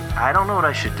IRS. I don't know what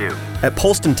I should do. At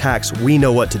Polston Tax, we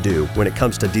know what to do when it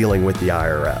comes to dealing with the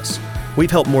IRS.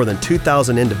 We've helped more than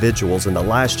 2,000 individuals in the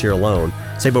last year alone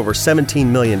save over $17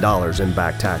 million in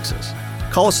back taxes.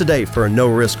 Call us today for a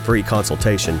no-risk-free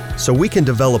consultation so we can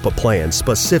develop a plan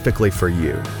specifically for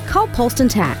you. Call Polston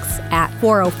Tax at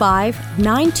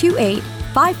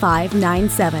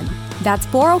 405-928-5597. That's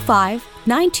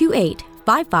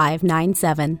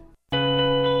 405-928-5597.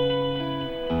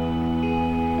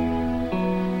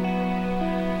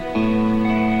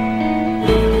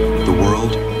 The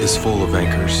world is full of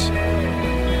anchors,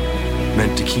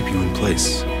 meant to keep you in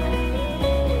place.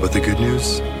 But the good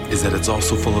news is that it's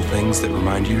also full of things that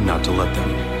remind you not to let them.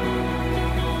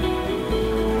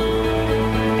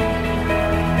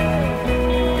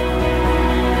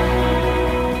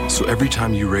 every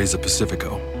time you raise a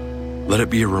Pacifico, let it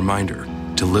be a reminder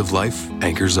to live life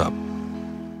anchors up.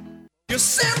 You're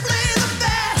simply the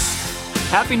best.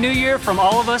 Happy New Year from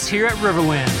all of us here at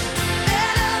Riverwind.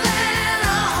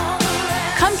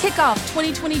 Come kick off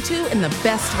 2022 in the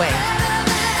best way.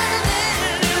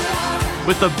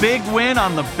 With a big win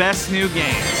on the best new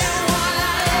games.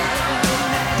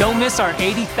 Don't miss our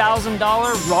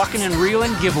 $80,000 Rockin' and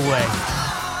Reelin' giveaway.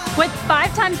 With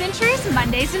 5 times entries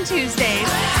Mondays and Tuesdays.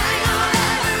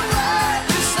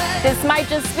 This might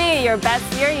just be your best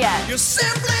year yet. You're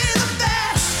simply the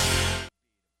best.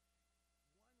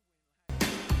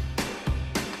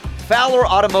 Fowler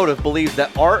Automotive believes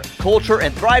that art, culture,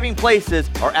 and thriving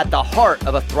places are at the heart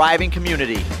of a thriving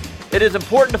community. It is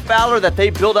important to Fowler that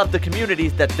they build up the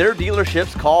communities that their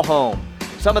dealerships call home.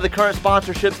 Some of the current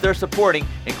sponsorships they're supporting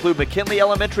include McKinley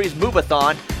Elementary's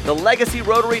Move-a-thon, the Legacy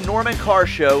Rotary Norman Car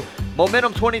Show,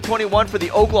 Momentum 2021 for the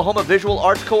Oklahoma Visual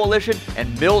Arts Coalition,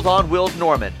 and Mills on Wheels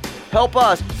Norman. Help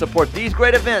us support these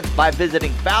great events by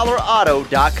visiting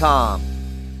FowlerAuto.com.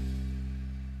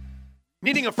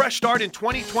 Needing a fresh start in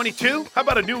 2022? How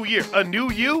about a new year, a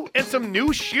new you, and some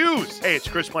new shoes? Hey, it's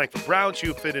Chris Blank from Brown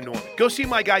Shoe Fit in Norman. Go see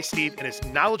my guy Steve and his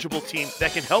knowledgeable team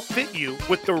that can help fit you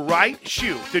with the right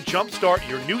shoe to jumpstart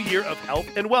your new year of health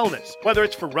and wellness. Whether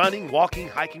it's for running, walking,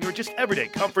 hiking, or just everyday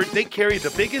comfort, they carry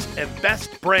the biggest and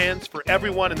best brands for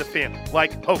everyone in the family,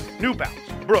 like Hoka, New Balance,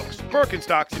 Brooks,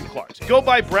 Birkenstocks, and Clarks. Go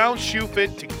by Brown Shoe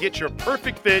Fit to get your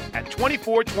perfect fit at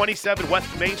 2427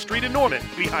 West Main Street in Norman,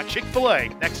 behind Chick-fil-A,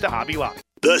 next to Hobby Lobby.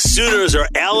 The Sooners are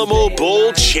Alamo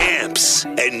Bowl champs,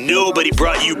 and nobody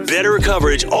brought you better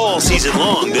coverage all season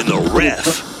long than the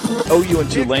Ref. OU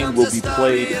and Tulane will be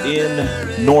played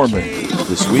in Norman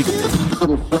this week.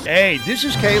 Hey, this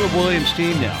is Caleb Williams'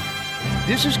 team now.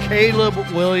 This is Caleb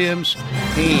Williams'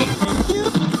 team.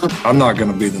 I'm not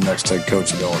going to be the next head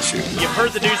coach at LSU. You've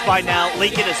heard the news by now.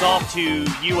 Lincoln is off to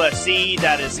USC.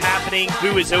 That is happening.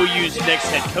 Who is OU's next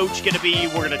head coach going to be?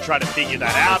 We're going to try to figure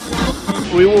that out.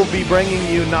 We will be bringing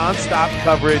you nonstop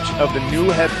coverage of the new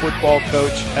head football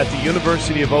coach at the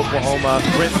University of Oklahoma,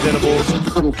 Brent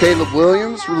Venables. Caleb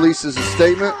Williams releases a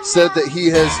statement, said that he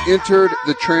has entered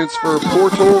the transfer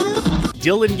portal.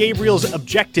 Dylan Gabriel's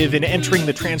objective in entering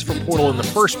the transfer portal in the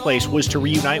first place was to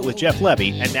reunite with Jeff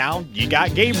Levy, and now you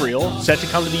got Gabriel set to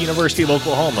come to the University of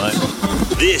Oklahoma.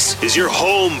 This is your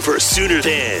home for Sooner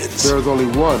fans. There's only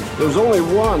one. There's only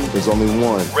one. There's only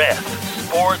one. Ref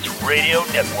Sports Radio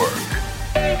Network.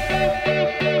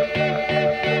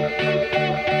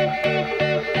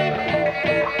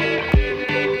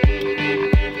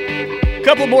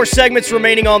 Couple more segments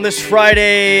remaining on this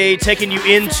Friday, taking you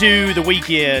into the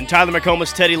weekend. Tyler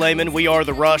McComas, Teddy Lehman, we are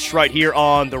The Rush right here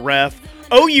on The Ref.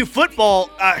 OU football,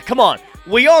 come on.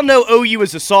 We all know OU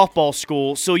is a softball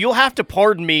school, so you'll have to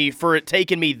pardon me for it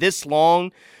taking me this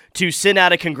long to send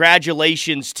out a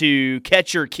congratulations to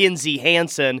catcher Kinsey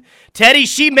Hansen. Teddy,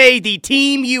 she made the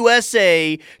Team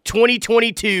USA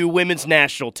 2022 Women's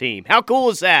National Team. How cool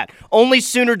is that? Only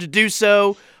Sooner to do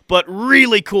so, but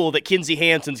really cool that Kinsey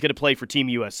Hansen's going to play for Team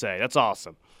USA. That's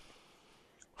awesome.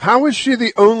 How is she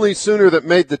the only Sooner that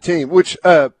made the team? Which,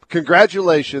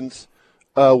 congratulations,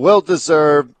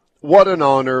 well-deserved, what an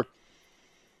honor.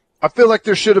 I feel like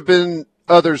there should have been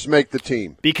others make the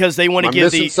team. Because they want to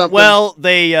give something? Well,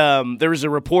 there was a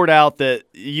report out that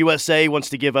USA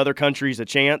wants to give other countries a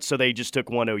chance, so they just took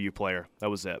one OU player. That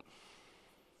was it.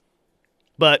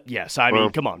 But, yes, I mean,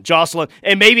 come on. Jocelyn,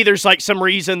 and maybe there's like some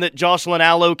reason that Jocelyn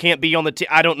Allo can't be on the team.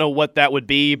 I don't know what that would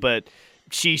be, but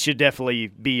she should definitely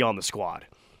be on the squad.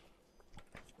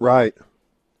 Right.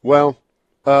 Well,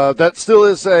 that still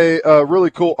is a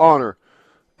really cool honor.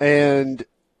 And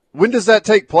when does that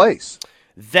take place?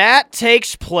 That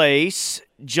takes place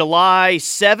July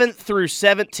 7th through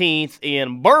 17th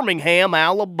in Birmingham,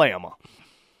 Alabama.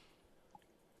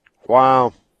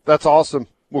 Wow. That's awesome.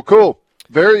 Well, cool.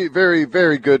 Very, very,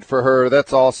 very good for her.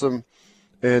 That's awesome.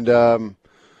 And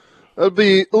it'll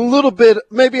be a little bit,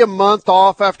 maybe a month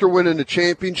off after winning a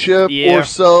championship or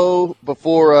so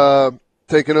before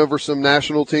taking over some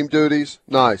national team duties.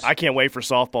 Nice. I can't wait for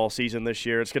softball season this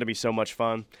year. It's going to be so much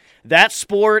fun. That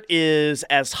sport is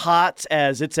as hot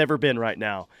as it's ever been right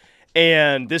now.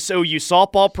 And this OU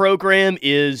softball program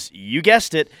is, you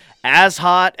guessed it, as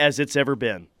hot as it's ever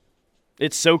been.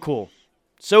 It's so cool.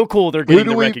 So cool they're getting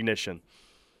the recognition.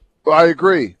 I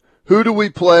agree. Who do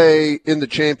we play in the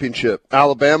championship?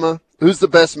 Alabama? Who's the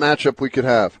best matchup we could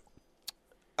have?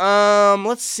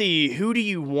 Let's see. Who do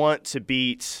you want to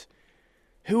beat?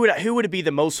 Who would it be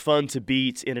the most fun to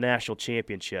beat in a national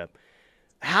championship?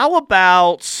 How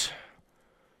about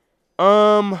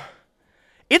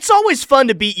It's always fun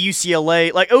to beat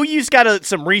UCLA. Like, OU's got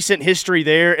some recent history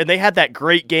there, and they had that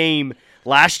great game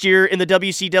last year in the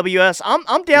WCWS.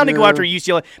 I'm down to go after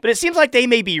UCLA, but it seems like they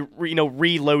may be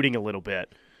reloading a little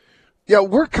bit. Yeah,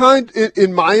 we're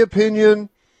in my opinion,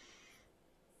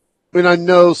 and I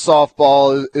know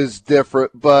softball is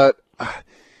different, but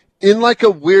in like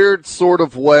a weird sort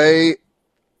of way,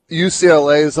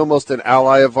 UCLA is almost an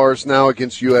ally of ours now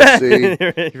against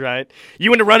USC. Right. You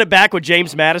want to run it back with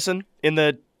James Madison in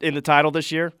the title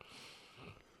this year?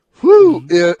 Whew.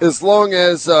 As long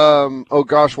as, oh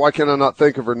gosh, why can I not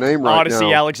think of her name right now?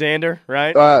 Odyssey Alexander,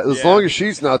 right? As long as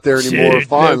she's not there anymore, Dude,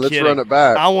 fine, no let's kidding. run it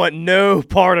back. I want no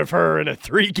part of her in a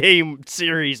 3-game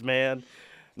series, man.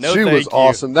 No, she was you.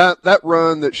 awesome. That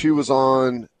run that she was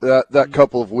on that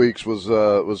couple of weeks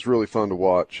was really fun to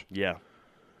watch. Yeah.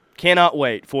 Cannot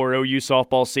wait for OU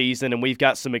softball season, and we've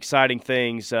got some exciting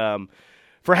things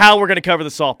for how we're going to cover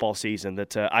the softball season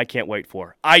that I can't wait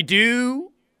for. I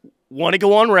do want to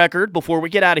go on record before we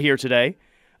get out of here today.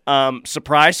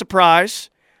 Surprise,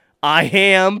 surprise, I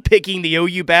am picking the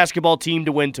OU basketball team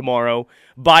to win tomorrow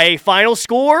by a final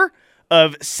score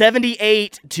of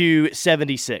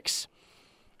 78-76.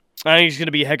 I think it's going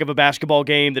to be a heck of a basketball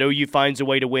game that OU finds a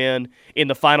way to win in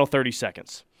the final 30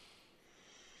 seconds.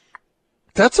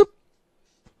 That's a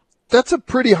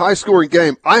pretty high-scoring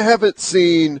game. I haven't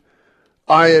seen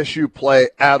ISU play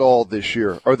at all this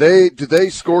year. Do they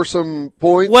score some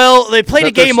points? Well, they played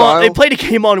a game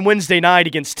on Wednesday night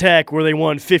against Tech where they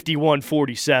won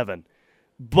 51-47.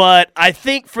 But I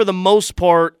think for the most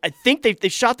part, I think they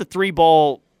shot the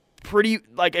 3-ball pretty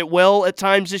well at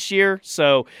times this year.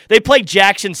 So they played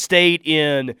Jackson State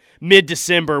in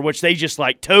mid-December, which they just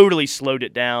totally slowed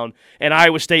it down, and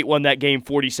Iowa State won that game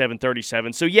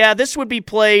 47-37. So yeah, this would be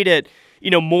played at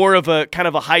more of a kind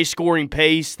of a high-scoring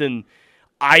pace than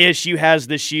ISU has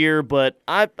this year, but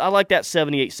I like that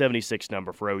 78-76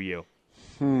 number for OU.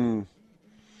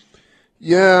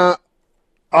 Yeah,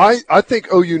 I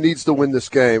think OU needs to win this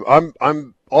game.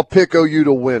 I'll pick OU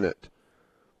to win it.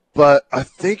 But I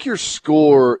think your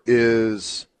score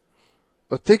is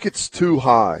 – I think it's too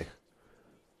high.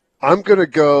 I'm going to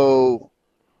go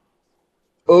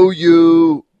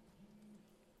OU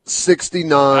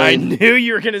 69. I knew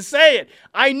you were going to say it.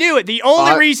 I knew it. The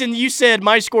only reason you said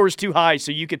my score is too high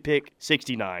so you could pick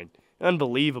 69.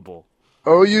 Unbelievable.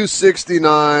 OU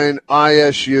 69,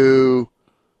 ISU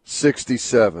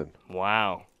 67.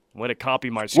 Wow. Way to copy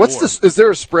my score. Is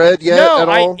there a spread yet at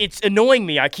all? It's annoying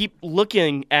me. I keep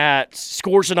looking at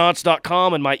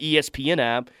scoresandodds.com and my ESPN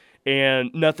app,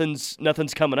 and nothing's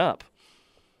coming up.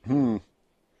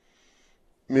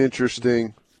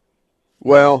 Interesting.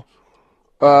 Well,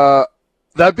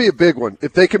 that'd be a big one.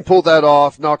 If they can pull that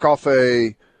off, knock off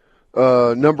a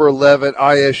number 11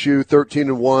 ISU,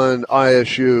 13-1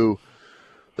 ISU,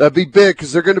 that'd be big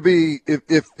because they're going to be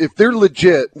if they're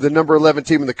legit the number 11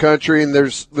 team in the country, and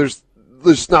there's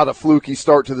not a fluky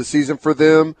start to the season for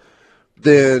them,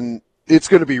 then it's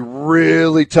going to be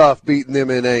really tough beating them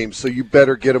in Ames. So you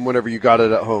better get them whenever you got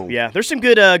it at home. Yeah, there's some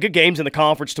good games in the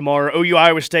conference tomorrow. OU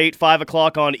Iowa State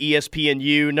 5:00 on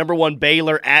ESPNU. Number 1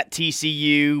 Baylor at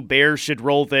TCU. Bears should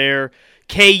roll there.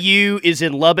 KU is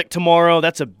in Lubbock tomorrow.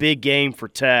 That's a big game for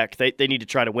Tech. They need to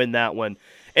try to win that one.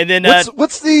 And then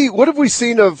what have we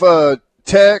seen of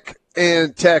Tech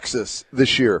and Texas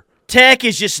this year? Tech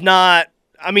is just not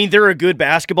 – I mean, they're a good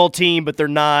basketball team, but they're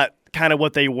not kind of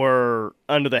what they were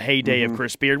under the heyday of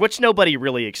Chris Beard, which nobody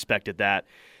really expected that.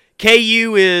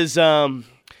 KU's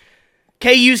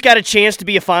got a chance to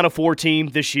be a Final Four team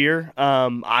this year.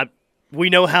 We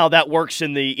know how that works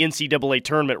in the NCAA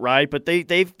tournament, right? But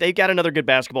they've got another good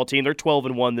basketball team. They're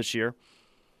 12-1 this year.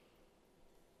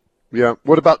 Yeah.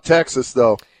 What about Texas,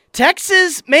 though?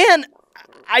 Texas, man,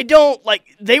 I don't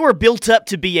they were built up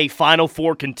to be a Final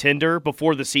Four contender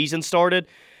before the season started.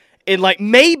 And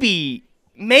maybe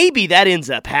that ends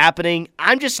up happening.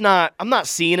 I'm not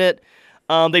seeing it.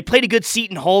 They played a good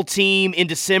Seton Hall team in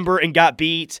December and got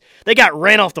beat. They got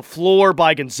ran off the floor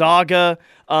by Gonzaga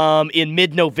in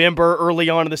mid-November early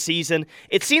on in the season.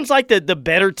 It seems like the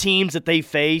better teams that they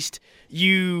faced,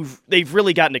 they've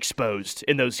really gotten exposed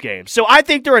in those games. So I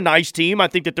think they're a nice team. I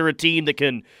think that they're a team that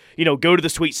can, go to the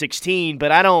Sweet 16,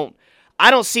 but I don't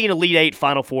see an Elite 8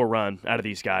 Final Four run out of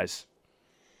these guys.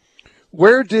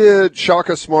 Where did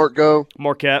Shaka Smart go?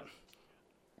 Marquette.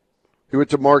 He went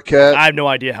to Marquette. I have no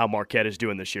idea how Marquette is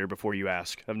doing this year before you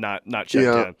ask. I've not checked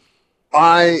in.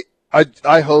 I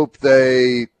hope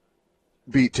they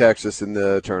beat Texas in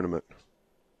the tournament.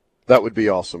 That would be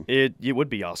awesome. It would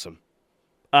be awesome.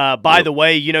 By the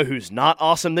way, you know who's not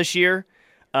awesome this year?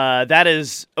 That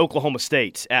is Oklahoma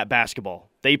State at basketball.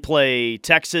 They play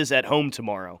Texas at home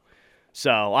tomorrow.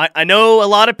 So I know a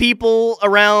lot of people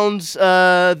around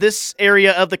this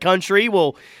area of the country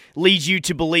will lead you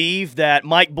to believe that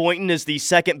Mike Boynton is the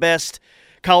second best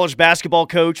college basketball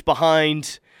coach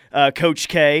behind Coach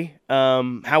K.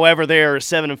 However, they're a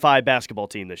 7-5 basketball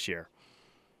team this year.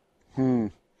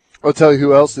 I'll tell you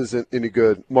who else isn't any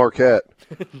good. Marquette.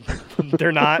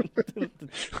 They're not.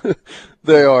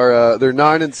 They are. They're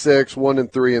 9-6,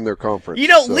 1-3 in their conference. You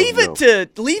know, leave it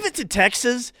to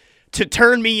Texas to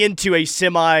turn me into a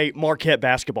semi-Marquette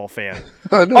basketball fan.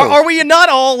 I know. Are we not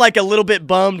all like a little bit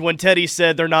bummed when Teddy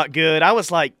said they're not good? I was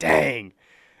like, dang.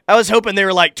 I was hoping they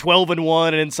were like 12-1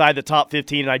 and inside the top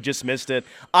 15, and I just missed it.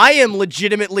 I am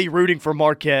legitimately rooting for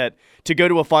Marquette to go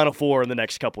to a Final Four in the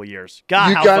next couple of years.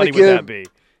 God, how funny would that be?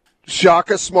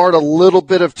 Shaka Smart a little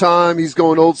bit of time. He's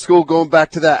going old school, going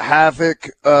back to that Havoc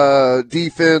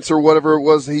defense or whatever it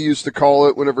was he used to call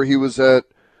it whenever he was at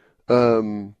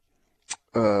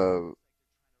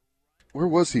where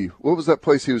was he? What was that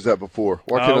place he was at before?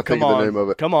 Why can't I think of the name of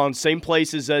it? Come on, same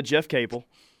place as Jeff Capel.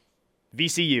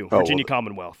 VCU, Virginia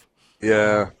Commonwealth.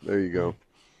 Yeah, there you go.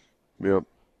 Yep.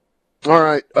 All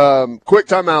right, quick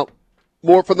timeout.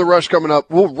 More from The Rush coming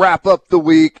up. We'll wrap up the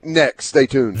week next. Stay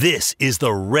tuned. This is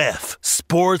the Ref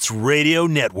Sports Radio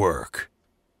Network.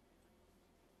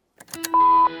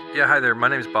 Yeah, hi there. My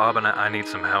name's Bob, and I need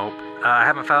some help. I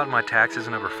haven't filed my taxes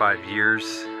in over 5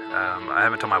 years. I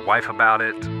haven't told my wife about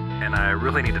it, and I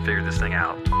really need to figure this thing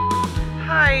out.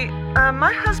 Hi,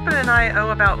 my husband and I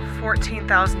owe about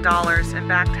 $14,000 in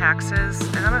back taxes,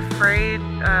 and I'm afraid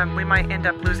we might end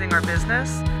up losing our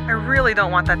business. I really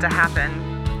don't want that to happen.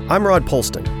 I'm Rod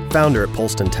Polston, founder at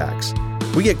Polston Tax.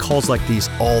 We get calls like these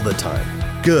all the time.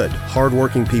 Good,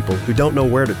 hardworking people who don't know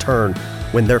where to turn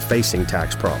when they're facing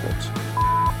tax problems.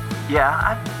 Yeah,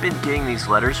 I've been getting these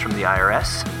letters from the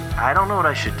IRS. I don't know what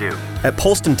I should do. At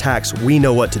Polston Tax, we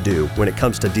know what to do when it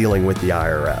comes to dealing with the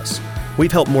IRS.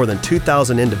 We've helped more than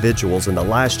 2,000 individuals in the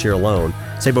last year alone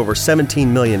save over $17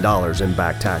 million in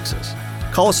back taxes.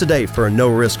 Call us today for a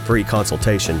no-risk-free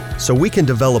consultation so we can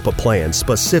develop a plan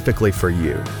specifically for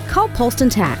you. Call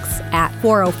Polston Tax at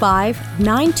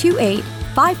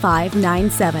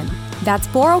 405-928-5597. That's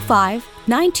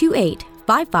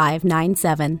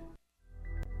 405-928-5597.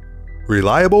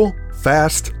 Reliable,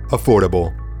 fast,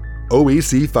 affordable.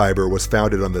 OEC Fiber was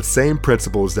founded on the same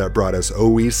principles that brought us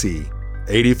OEC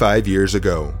 85 years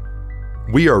ago.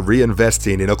 We are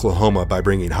reinvesting in Oklahoma by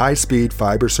bringing high-speed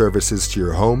fiber services to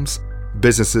your homes,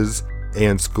 businesses,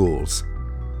 and schools.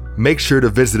 Make sure to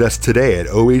visit us today at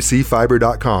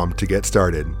oecfiber.com to get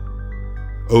started.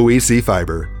 OEC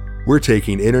Fiber. We're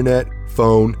taking internet,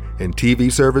 phone, and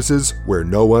TV services where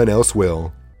no one else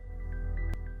will.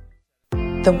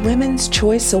 The Women's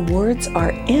Choice Awards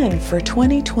are in for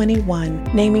 2021,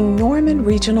 naming Norman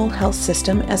Regional Health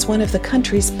System as one of the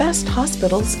country's best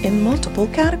hospitals in multiple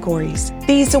categories.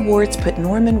 These awards put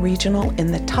Norman Regional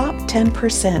in the top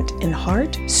 10% in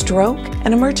heart, stroke,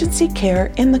 and emergency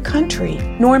care in the country.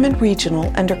 Norman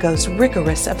Regional undergoes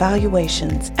rigorous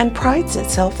evaluations and prides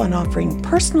itself on offering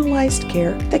personalized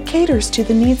care that caters to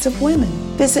the needs of women.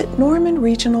 Visit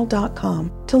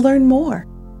normanregional.com to learn more.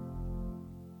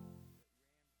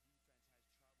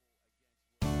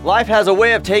 Life has a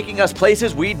way of taking us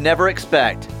places we'd never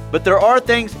expect. But there are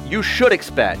things you should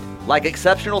expect, like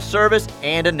exceptional service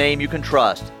and a name you can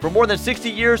trust. For more than 60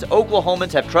 years,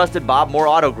 Oklahomans have trusted Bob Moore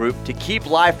Auto Group to keep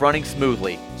life running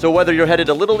smoothly. So whether you're headed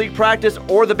to Little League practice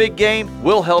or the big game,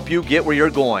 we'll help you get where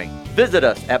you're going. Visit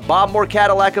us at Bob Moore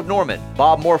Cadillac of Norman,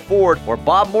 Bob Moore Ford, or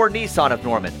Bob Moore Nissan of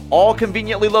Norman, all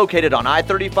conveniently located on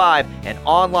I-35 and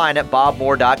online at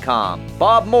bobmoore.com.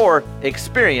 Bob Moore,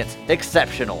 experience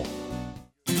exceptional.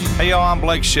 Hey y'all, I'm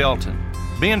Blake Shelton.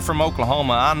 Being from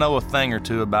Oklahoma, I know a thing or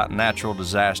two about natural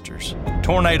disasters.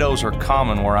 Tornadoes are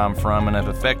common where I'm from and have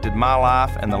affected my life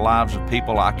and the lives of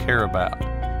people I care about.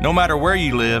 No matter where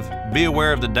you live, be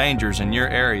aware of the dangers in your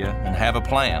area and have a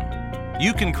plan.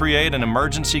 You can create an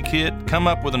emergency kit, come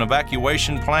up with an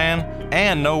evacuation plan,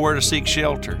 and know where to seek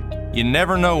shelter. You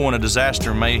never know when a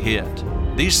disaster may hit.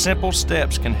 These simple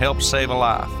steps can help save a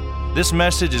life. This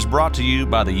message is brought to you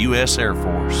by the U.S. Air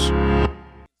Force.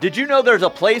 Did you know there's a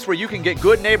place where you can get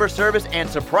good neighbor service and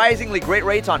surprisingly great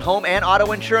rates on home and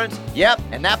auto insurance? Yep,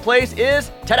 and that place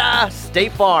is, ta-da,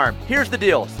 State Farm. Here's the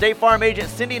deal. State Farm agent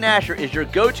Cindy Nasher is your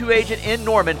go-to agent in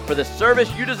Norman for the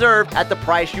service you deserve at the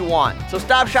price you want. So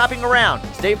stop shopping around.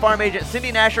 State Farm agent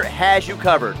Cindy Nasher has you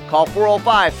covered. Call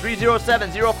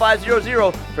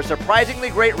 405-307-0500 for surprisingly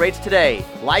great rates today.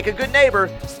 Like a good neighbor,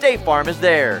 State Farm is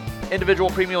there. Individual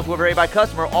premiums will vary by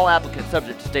customer. All applicants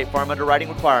subject to State Farm underwriting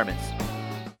requirements.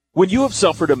 When you have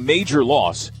suffered a major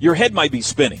loss, your head might be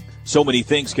spinning. So many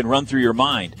things can run through your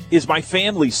mind. Is my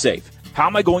family safe? How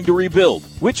am I going to rebuild?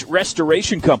 Which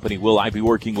restoration company will I be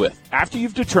working with? After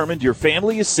you've determined your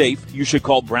family is safe, you should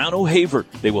call Brown O'Haver.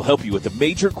 They will help you with the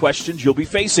major questions you'll be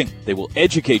facing. They will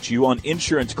educate you on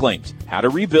insurance claims, how to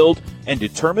rebuild, and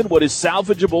determine what is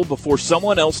salvageable before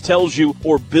someone else tells you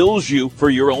or bills you for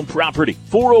your own property.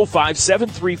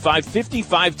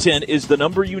 405-735-5510 is the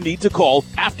number you need to call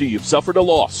after you've suffered a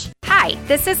loss. Hi,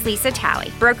 this is Lisa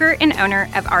Talley, broker and owner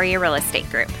of Aria Real Estate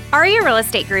Group. Aria Real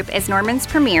Estate Group is Norman's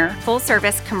premier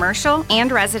full-service commercial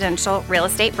and residential real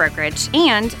estate brokerage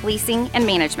and leasing and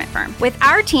management firm. With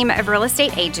our team of real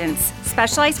estate agents,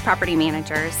 specialized property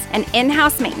managers, and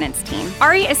in-house maintenance team,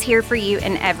 Aria is here for you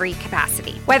in every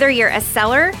capacity. Whether you're a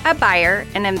seller, a buyer,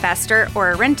 an investor, or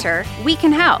a renter, we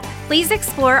can help. Please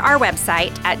explore our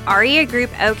website at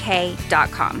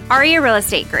ariagroupok.com. Aria Real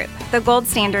Estate Group, the gold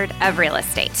standard of real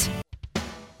estate.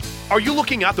 Are you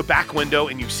looking out the back window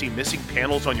and you see missing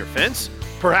panels on your fence?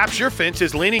 Perhaps your fence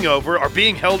is leaning over or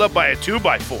being held up by a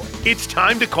 2x4. It's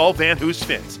time to call Van Hoos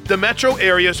Fence, the metro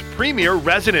area's premier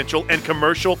residential and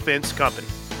commercial fence company.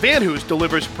 Van Hoos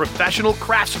delivers professional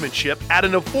craftsmanship at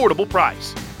an affordable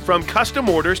price. From custom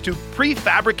orders to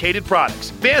prefabricated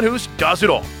products, Van Hoos does it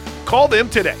all. Call them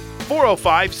today,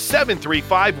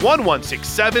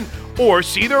 405-735-1167, or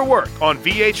see their work on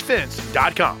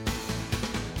vhfence.com.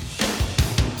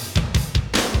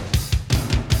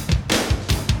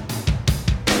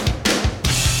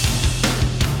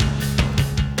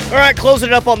 All right, closing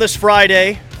it up on this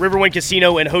Friday, Riverwind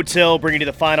Casino and Hotel bringing you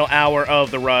the final hour of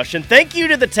The Rush. And thank you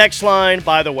to the text line,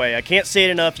 by the way. I can't say it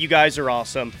enough. You guys are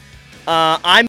awesome. I'm